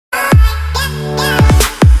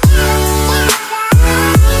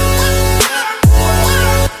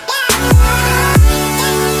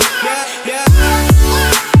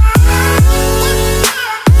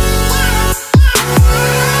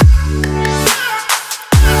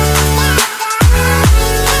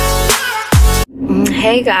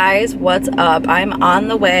Hey guys, what's up? I'm on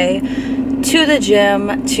the way to the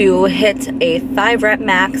gym to hit a 5 rep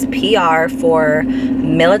max PR for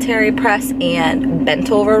military press and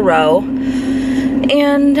bent over row,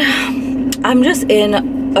 and I'm just in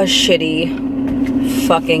a shitty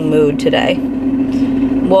fucking mood today.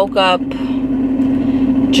 Woke up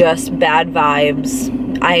just bad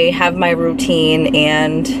vibes. I have my routine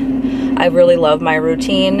and I really love my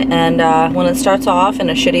routine, and when it starts off in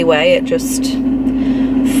a shitty way, it just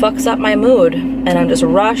fucks up my mood, and I'm just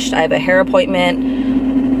rushed. I have a hair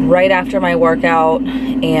appointment right after my workout,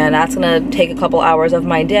 and that's gonna take a couple hours of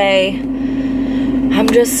my day. I'm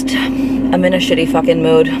in a shitty fucking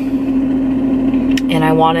mood, and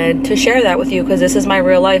I wanted to share that with you because this is my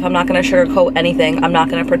real life. I'm not gonna sugarcoat anything. I'm not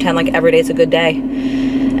gonna pretend like every day's a good day.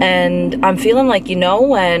 And I'm feeling like, you know,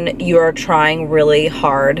 when you're trying really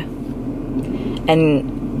hard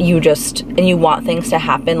and you want things to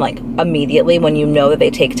happen like immediately when you know that they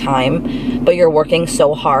take time, but you're working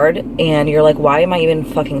so hard and you're like, why am I even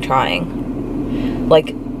fucking trying?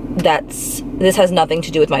 Like, this has nothing to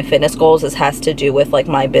do with my fitness goals. This has to do with like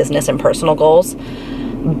my business and personal goals.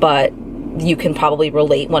 But you can probably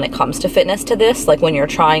relate when it comes to fitness to this, like when you're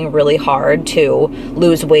trying really hard to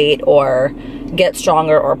lose weight or get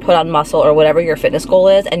stronger or put on muscle or whatever your fitness goal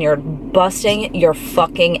is, and you're busting your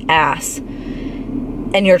fucking ass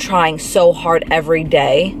and you're trying so hard every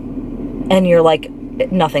day and you're like,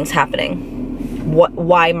 nothing's happening.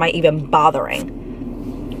 Why am I even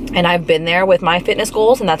bothering? And I've been there with my fitness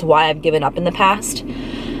goals, and that's why I've given up in the past.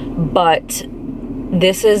 But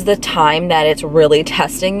this is the time that it's really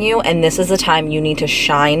testing you, and this is the time you need to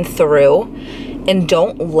shine through, and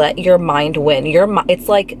don't let your mind win. It's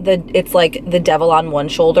like the devil on one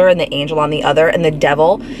shoulder and the angel on the other, and the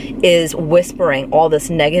devil is whispering all this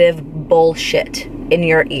negative bullshit in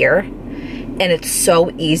your ear, and it's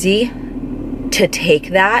so easy to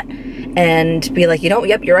take that and be like, you know,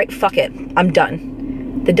 yep, you're right, fuck it, I'm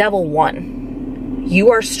done. The devil won.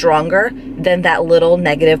 You are stronger than that little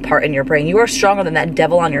negative part in your brain. You are stronger than that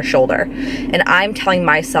devil on your shoulder, and I'm telling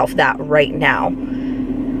myself that right now.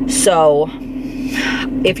 So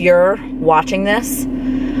if you're watching this,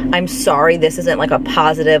 I'm sorry this isn't like a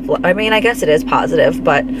positive, I mean, I guess it is positive,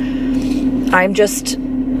 but I'm just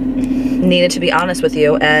needed to be honest with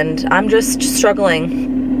you, and I'm just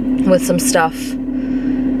struggling with some stuff,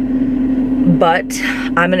 but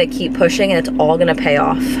I'm gonna keep pushing, and it's all gonna pay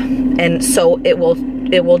off. And so it will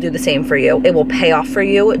do the same for you. It will pay off for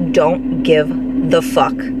you. Don't give the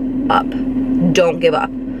fuck up. Don't give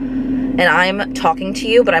up. And I'm talking to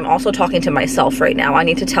you, but I'm also talking to myself right now. I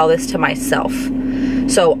need to tell this to myself.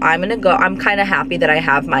 So I'm gonna go. I'm kind of happy that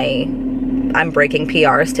I'm breaking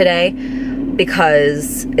PRs today,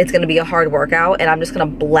 because it's gonna be a hard workout, and I'm just gonna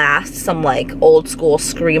blast some like old school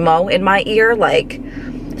screamo in my ear, like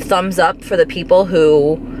thumbs up for the people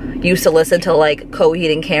who used to listen to like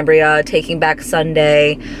Coheed and Cambria, Taking Back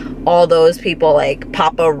Sunday, all those people, like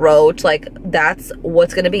Papa Roach. Like, that's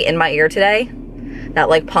what's gonna be in my ear today. That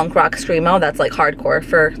like punk rock screamo, that's like hardcore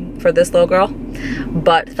for this little girl.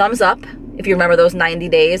 But thumbs up if you remember those 90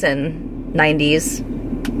 days and 90s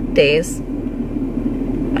days.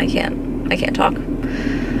 I can't talk.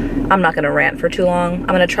 I'm not gonna rant for too long. I'm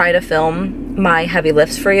gonna try to film my heavy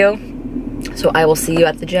lifts for you. So I will see you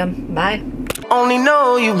at the gym. Bye. Only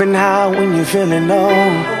know you've been high when you're feeling low.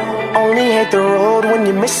 Only hate the road when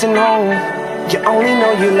you're missing home. You only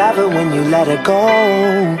know you love her when you let her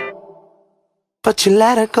go. But you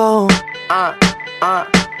let her go.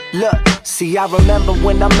 Look, see, I remember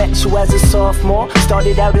when I met you as a sophomore.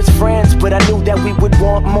 Started out as friends, but I knew that we would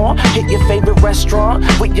want more. Hit your favorite restaurant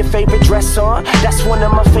with your favorite dress on. That's one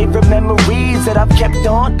of my favorite memories that I've kept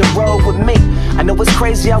on the road with me. I know it's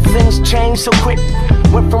crazy how things change so quick.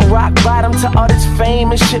 Went from rock bottom to all this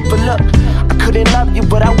fame and shit, but look, I couldn't love you,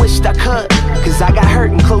 but I wished I could. Cause I got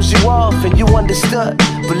hurt and closed you off and you understood.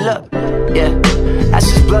 But look, yeah,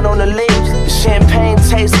 that's just blood on the leaves. The champagne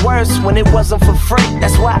tastes worse when it wasn't for free.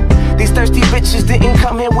 That's why these thirsty bitches didn't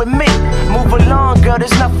come here with me. Move along, girl,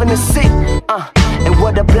 there's nothing to see. And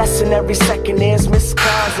what a blessing every second is. Missed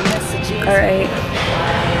calls and messages. Alright,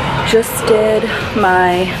 just did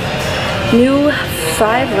my new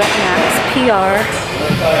 5 rep max PR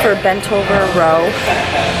for bent over row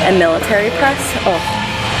and military press. Oh,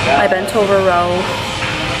 my bent over row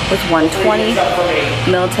was 120,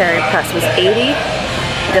 military press was 80.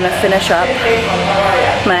 I'm gonna finish up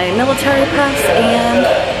my military press, and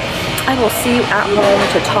I will see you at home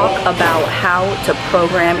to talk about how to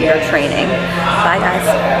program your training. Bye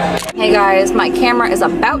guys. Hey guys, my camera is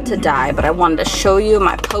about to die, but I wanted to show you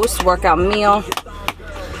my post-workout meal.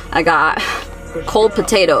 I got cold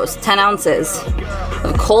potatoes, 10 ounces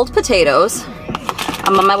of cold potatoes.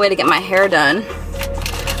 I'm on my way to get my hair done.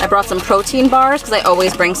 I brought some protein bars because I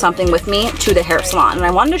always bring something with me to the hair salon. And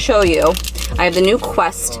I wanted to show you, I have the new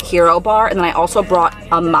Quest Hero bar, and then I also brought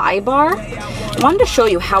a My bar. I wanted to show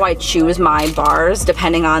you how I choose my bars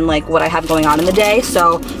depending on like what I have going on in the day.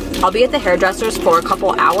 So I'll be at the hairdresser's for a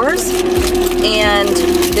couple hours, and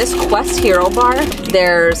this Quest Hero bar,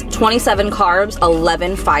 there's 27 carbs,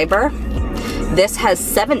 11 fiber. This has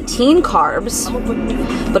 17 carbs,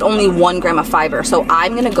 but only 1 gram of fiber. So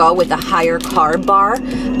I'm gonna go with the higher carb bar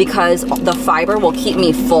because the fiber will keep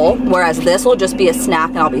me full, whereas this will just be a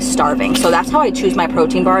snack and I'll be starving. So that's how I choose my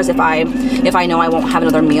protein bars. If I know I won't have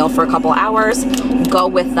another meal for a couple hours, go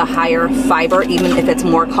with the higher fiber. Even if it's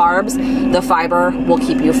more carbs, the fiber will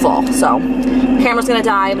keep you full. So camera's gonna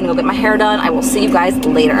die. I'm gonna go get my hair done. I will see you guys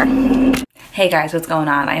later. Hey guys, what's going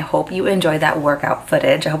on? I hope you enjoyed that workout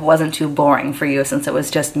footage. I hope it wasn't too boring for you since it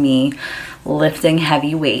was just me lifting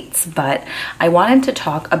heavy weights. But I wanted to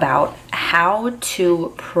talk about how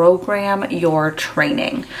to program your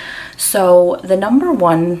training. So the number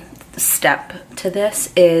one step to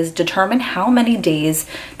this is determine how many days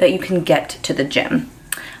that you can get to the gym.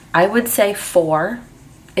 I would say 4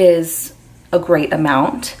 is a great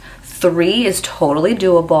amount. 3 is totally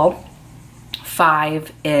doable.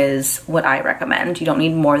 5 is what I recommend. You don't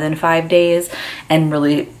need more than 5 days, and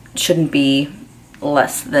really shouldn't be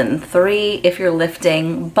less than 3 if you're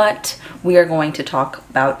lifting, but we are going to talk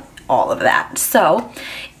about all of that. So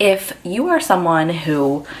if you are someone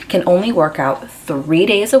who can only work out 3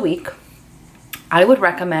 days a week, I would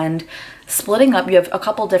recommend splitting up. You have a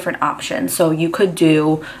couple different options. So you could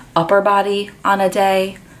do upper body on a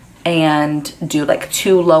day and do like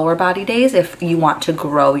 2 lower body days. If you want to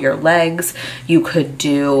grow your legs, you could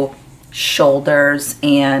do shoulders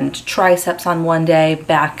and triceps on one day,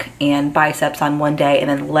 back and biceps on one day,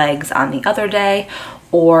 and then legs on the other day.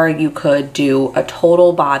 Or you could do a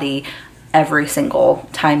total body every single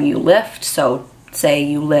time you lift. So say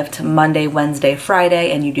you lift Monday, Wednesday,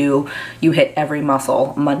 Friday, and you hit every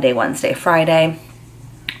muscle Monday, Wednesday, Friday.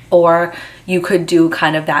 Or you could do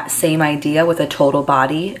kind of that same idea with a total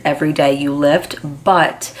body every day you lift,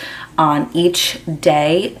 but on each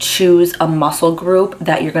day choose a muscle group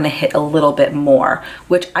that you're gonna hit a little bit more,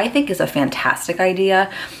 which I think is a fantastic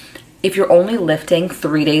idea. If you're only lifting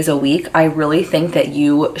 3 days a week, I really think that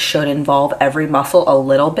you should involve every muscle a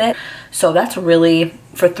little bit. So that's really,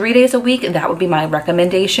 for 3 days a week, that would be my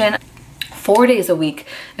recommendation. 4 days a week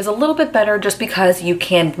is a little bit better just because you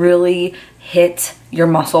can really hit your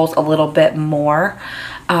muscles a little bit more.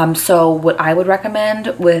 So what I would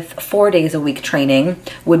recommend with 4 days a week training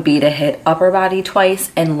would be to hit upper body twice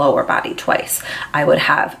and lower body twice. I would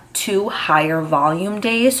have 2 higher volume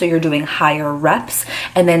days, so you're doing higher reps,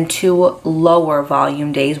 and then 2 lower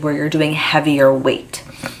volume days where you're doing heavier weight.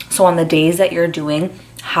 So on the days that you're doing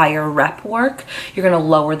higher rep work, you're gonna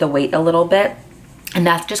lower the weight a little bit. And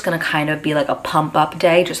that's just gonna kind of be like a pump up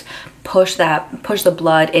day, just push the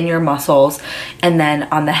blood in your muscles. And then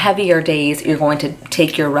on the heavier days, you're going to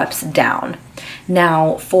take your reps down.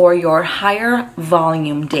 Now for your higher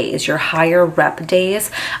volume days, your higher rep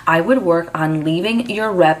days, I would work on leaving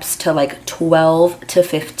your reps to like 12 to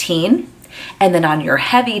 15. And then on your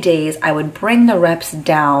heavy days, I would bring the reps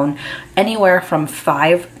down anywhere from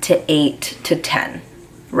 5 to 8 to 10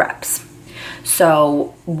 reps.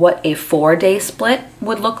 So what a 4-day split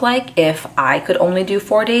would look like, if I could only do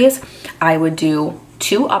 4 days, I would do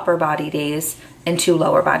 2 upper body days and 2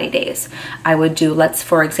 lower body days. I would do,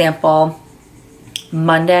 for example,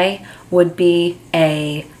 Monday would be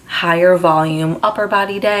a higher volume upper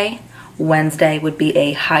body day. Wednesday would be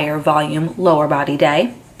a higher volume lower body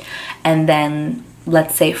day. And then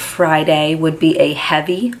let's say Friday would be a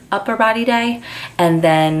heavy upper body day, and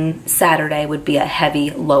then Saturday would be a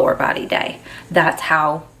heavy lower body day. That's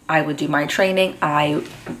how I would do my training. I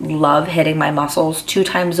love hitting my muscles 2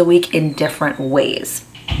 times a week in different ways.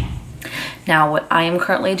 Now what I am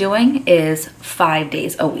currently doing is 5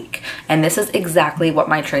 days a week, and this is exactly what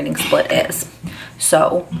my training split is.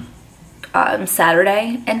 So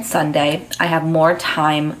Saturday and Sunday, I have more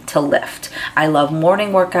time to lift. I love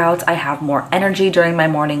morning workouts. I have more energy during my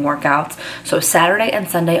morning workouts. So Saturday and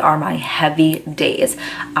Sunday are my heavy days.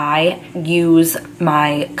 I use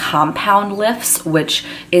my compound lifts, which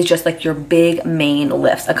is just like your big main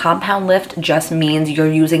lifts. A compound lift just means you're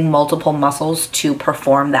using multiple muscles to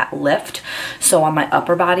perform that lift. So on my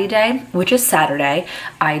upper body day, which is Saturday,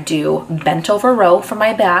 I do bent over row for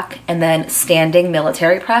my back, and then standing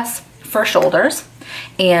military press for shoulders,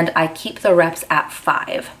 and I keep the reps at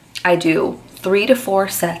 5. I do 3 to 4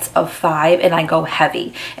 sets of 5 and I go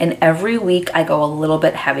heavy. And every week I go a little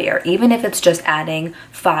bit heavier. Even if it's just adding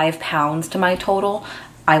 5 pounds to my total,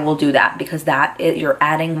 I will do that because you're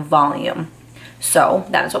adding volume. So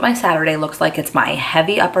that is what my Saturday looks like. It's my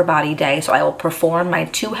heavy upper body day. So I will perform my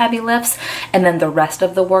 2 heavy lifts and then the rest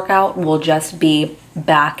of the workout will just be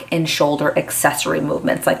back and shoulder accessory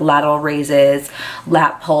movements like lateral raises,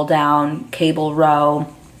 lat pull down, cable row.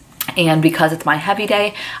 And because it's my heavy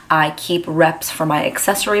day, I keep reps for my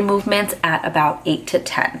accessory movements at about 8 to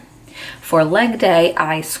 10. For leg day,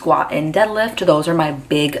 I squat and deadlift. Those are my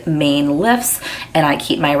big main lifts, and I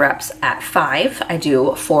keep my reps at 5. I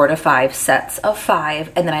do 4 to 5 sets of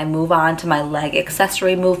 5, and then I move on to my leg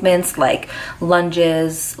accessory movements like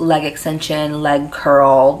lunges, leg extension, leg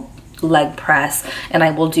curl, leg press, and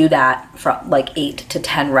I will do that from like 8 to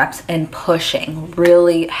 10 reps and pushing,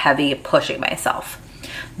 really heavy pushing myself.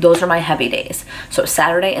 Those are my heavy days. So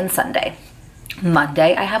Saturday and Sunday.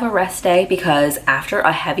 Monday, I have a rest day because after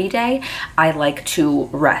a heavy day, I like to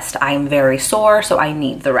rest. I am very sore, so I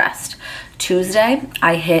need the rest. Tuesday,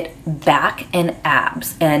 I hit back and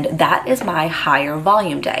abs, and that is my higher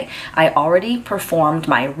volume day. I already performed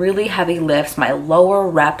my really heavy lifts, my lower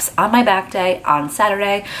reps on my back day on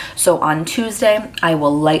Saturday. So on Tuesday, I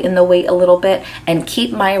will lighten the weight a little bit and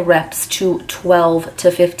keep my reps to 12 to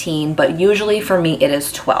 15, but usually for me it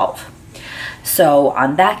is 12. So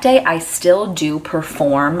on that day, I still do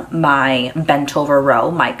perform my bent over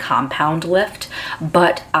row, my compound lift,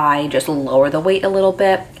 but I just lower the weight a little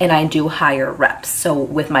bit and I do higher reps. So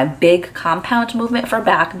with my big compound movement for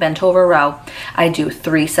back, bent over row, I do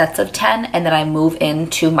 3 sets of 10 and then I move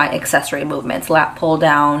into my accessory movements, lat pull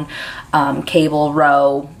down, cable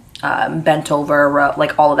row, bent over row,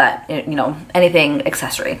 like all of that, you know, anything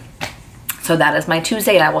accessory. So that is my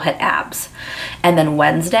Tuesday and I will hit abs. And then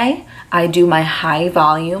Wednesday, I do my high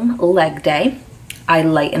volume leg day. I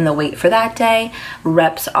lighten the weight for that day.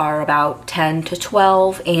 Reps are about 10 to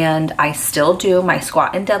 12 and I still do my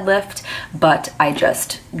squat and deadlift, but I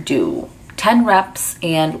just do 10 reps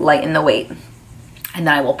and lighten the weight. And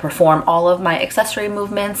then I will perform all of my accessory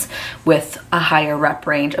movements with a higher rep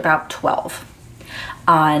range, about 12.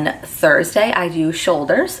 On Thursday, I do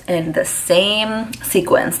shoulders in the same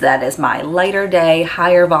sequence. That is my lighter day,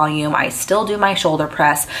 higher volume. I still do my shoulder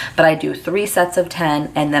press, but I do 3 sets of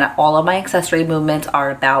 10, and then all of my accessory movements are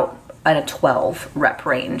about at a 12 rep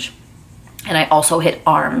range. And I also hit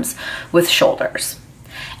arms with shoulders.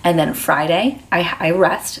 And then Friday, I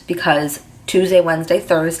rest because Tuesday, Wednesday,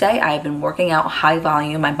 Thursday, I've been working out high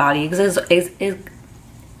volume. My body is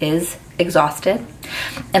exhausted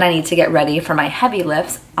and I need to get ready for my heavy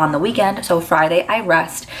lifts on the weekend. So Friday I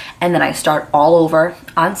rest and then I start all over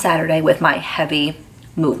on Saturday with my heavy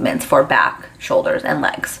movements for back, shoulders, and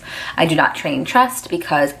legs. I do not train chest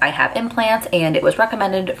because I have implants and it was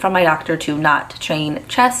recommended from my doctor to not train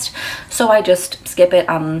chest, so I just skip it.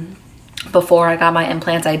 Before I got my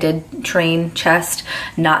implants, I did train chest,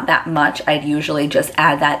 not that much. I'd usually just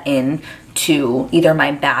add that in to either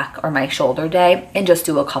my back or my shoulder day and just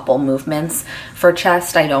do a couple movements for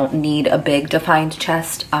chest. I don't need a big defined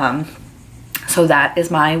chest. So that is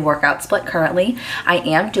my workout split currently. I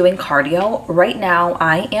am doing cardio. Right now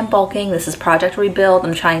I am bulking. This is Project Rebuild.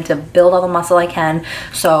 I'm trying to build all the muscle I can.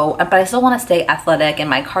 But I still want to stay athletic and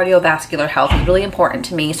my cardiovascular health is really important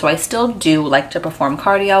to me. So I still do like to perform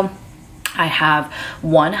cardio. I have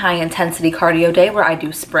one high intensity cardio day where I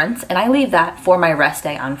do sprints and I leave that for my rest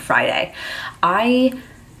day on Friday. I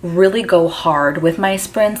really go hard with my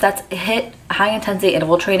sprints. That's high intensity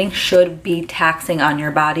interval training should be taxing on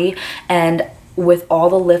your body, and with all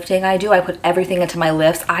the lifting I do, I put everything into my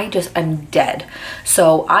lifts. I'm dead.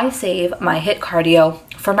 So I save my HIIT cardio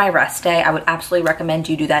for my rest day. I would absolutely recommend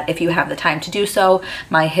you do that if you have the time to do so.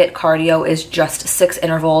 My HIIT cardio is just 6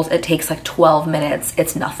 intervals. It takes like 12 minutes.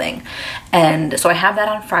 It's nothing. And so I have that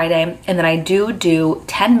on Friday. And then I do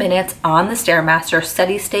 10 minutes on the Stairmaster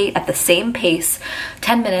steady state at the same pace,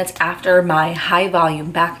 10 minutes after my high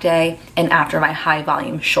volume back day and after my high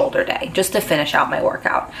volume shoulder day, just to finish out my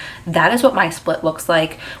workout. That is what my split looks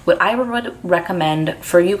like. What I would recommend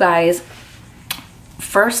for you guys: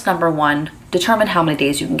 first, number 1, determine how many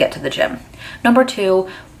days you can get to the gym. Number 2,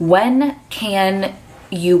 when can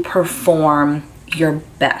you perform your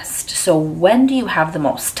best? So when do you have the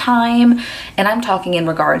most time? And I'm talking in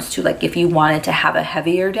regards to, like, if you wanted to have a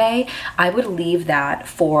heavier day, I would leave that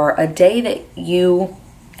for a day that you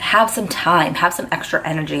have some time, have some extra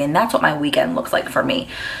energy, and that's what my weekend looks like for me.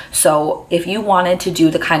 So if you wanted to do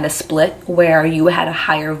the kind of split where you had a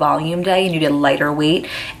higher volume day and you did lighter weight,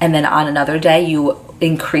 and then on another day you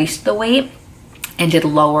increased the weight, and did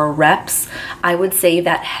lower reps, I would save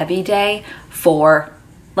that heavy day for,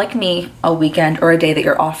 like me, a weekend or a day that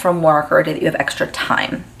you're off from work or a day that you have extra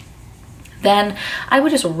time. Then I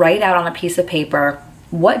would just write out on a piece of paper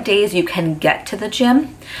what days you can get to the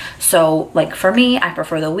gym. So like for me, I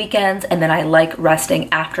prefer the weekends, and then I like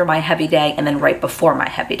resting after my heavy day and then right before my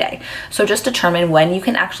heavy day. So just determine when you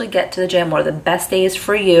can actually get to the gym, what are the best days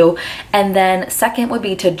for you. And then second would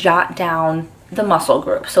be to jot down the muscle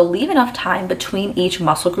group. So leave enough time between each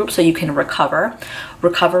muscle group so you can recover.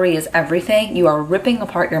 Recovery is everything. You are ripping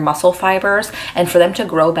apart your muscle fibers, and for them to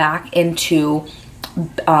grow back into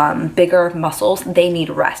bigger muscles, they need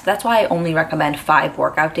rest. That's why I only recommend 5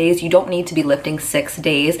 workout days. You don't need to be lifting 6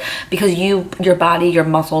 days, because your body, your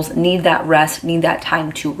muscles need that rest, need that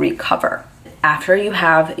time to recover. After you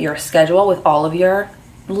have your schedule with all of your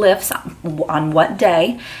lifts on what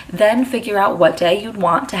day, then figure out what day you'd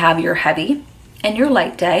want to have your heavy and your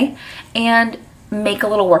light day, and make a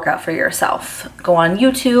little workout for yourself. Go on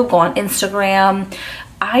YouTube, go on Instagram.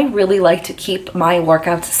 I really like to keep my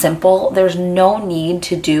workouts simple. There's no need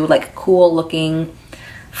to do like cool looking,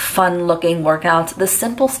 fun looking workouts. The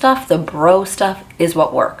simple stuff, the bro stuff is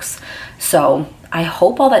what works. So I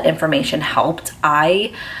hope all that information helped.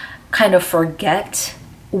 I kind of forget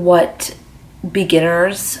what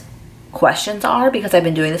beginners' questions are because I've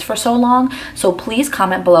been doing this for so long. So please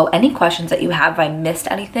comment below any questions that you have. If I missed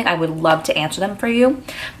anything, I would love to answer them for you.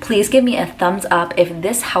 Please give me a thumbs up if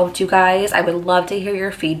this helped you guys. I would love to hear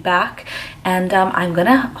your feedback, and I'm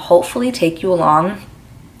gonna hopefully take you along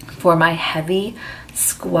for my heavy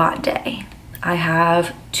squat day. I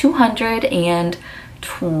have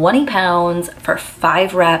 220 pounds for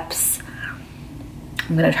 5 reps.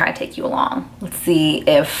 I'm gonna try to take you along. Let's see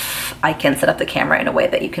if I can set up the camera in a way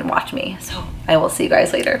that you can watch me. So I will see you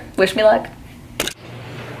guys later. Wish me luck.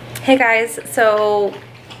 Hey guys, so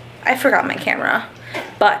I forgot my camera,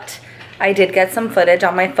 but I did get some footage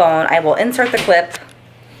on my phone. I will insert the clip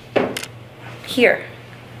here.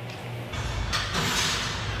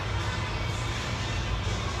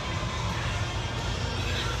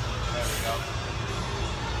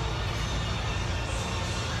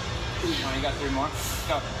 You got 3 more.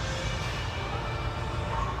 Go.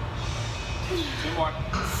 2 more.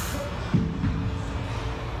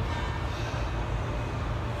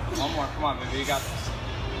 1 more. Come on, baby. You got this.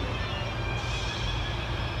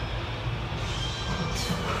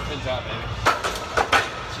 Good job, baby.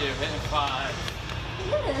 2, hitting 5. I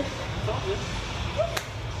told you. I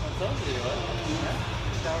told you. Yeah.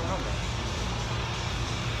 Just gotta remember.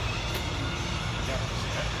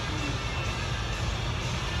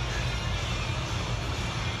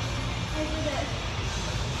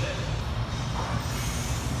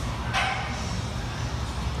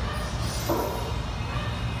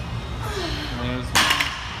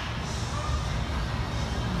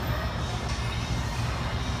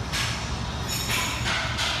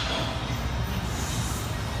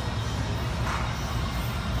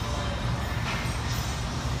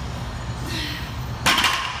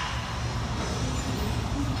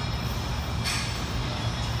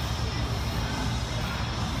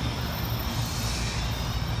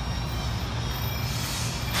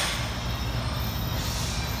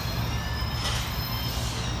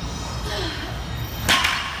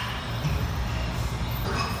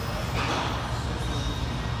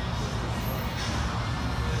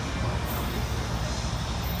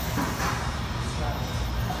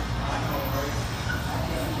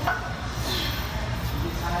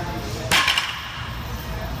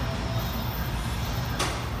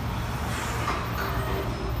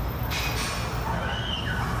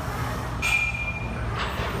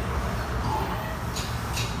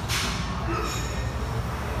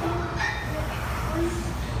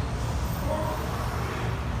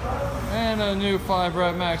 And a new 5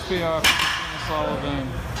 rep max PR for Xtina Sullivan.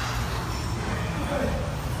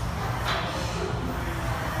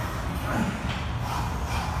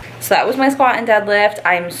 So that was my squat and deadlift.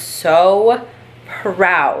 I'm so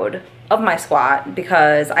proud of my squat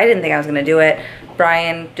because I didn't think I was gonna do it.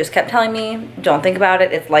 Brian just kept telling me, don't think about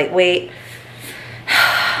it, it's lightweight.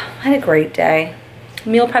 I had a great day.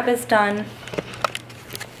 Meal prep is done.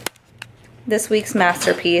 This week's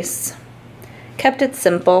masterpiece. Kept it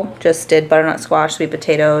simple, just did butternut squash, sweet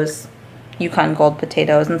potatoes, Yukon Gold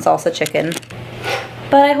potatoes, and salsa chicken.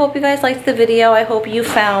 But I hope you guys liked the video. I hope you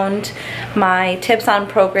found my tips on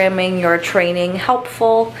programming your training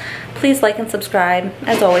helpful. Please like and subscribe.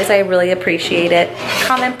 As always, I really appreciate it.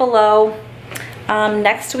 Comment below.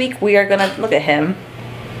 Next week we are gonna, look at him.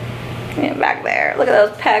 Back there, look at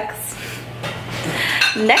those pecs.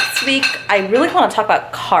 Next week, I really wanna talk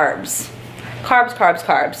about carbs.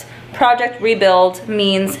 Carbs. Project Rebuild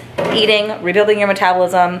means eating, rebuilding your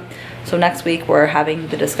metabolism. So next week we're having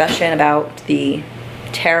the discussion about the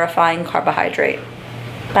terrifying carbohydrate.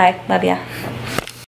 Bye, love ya.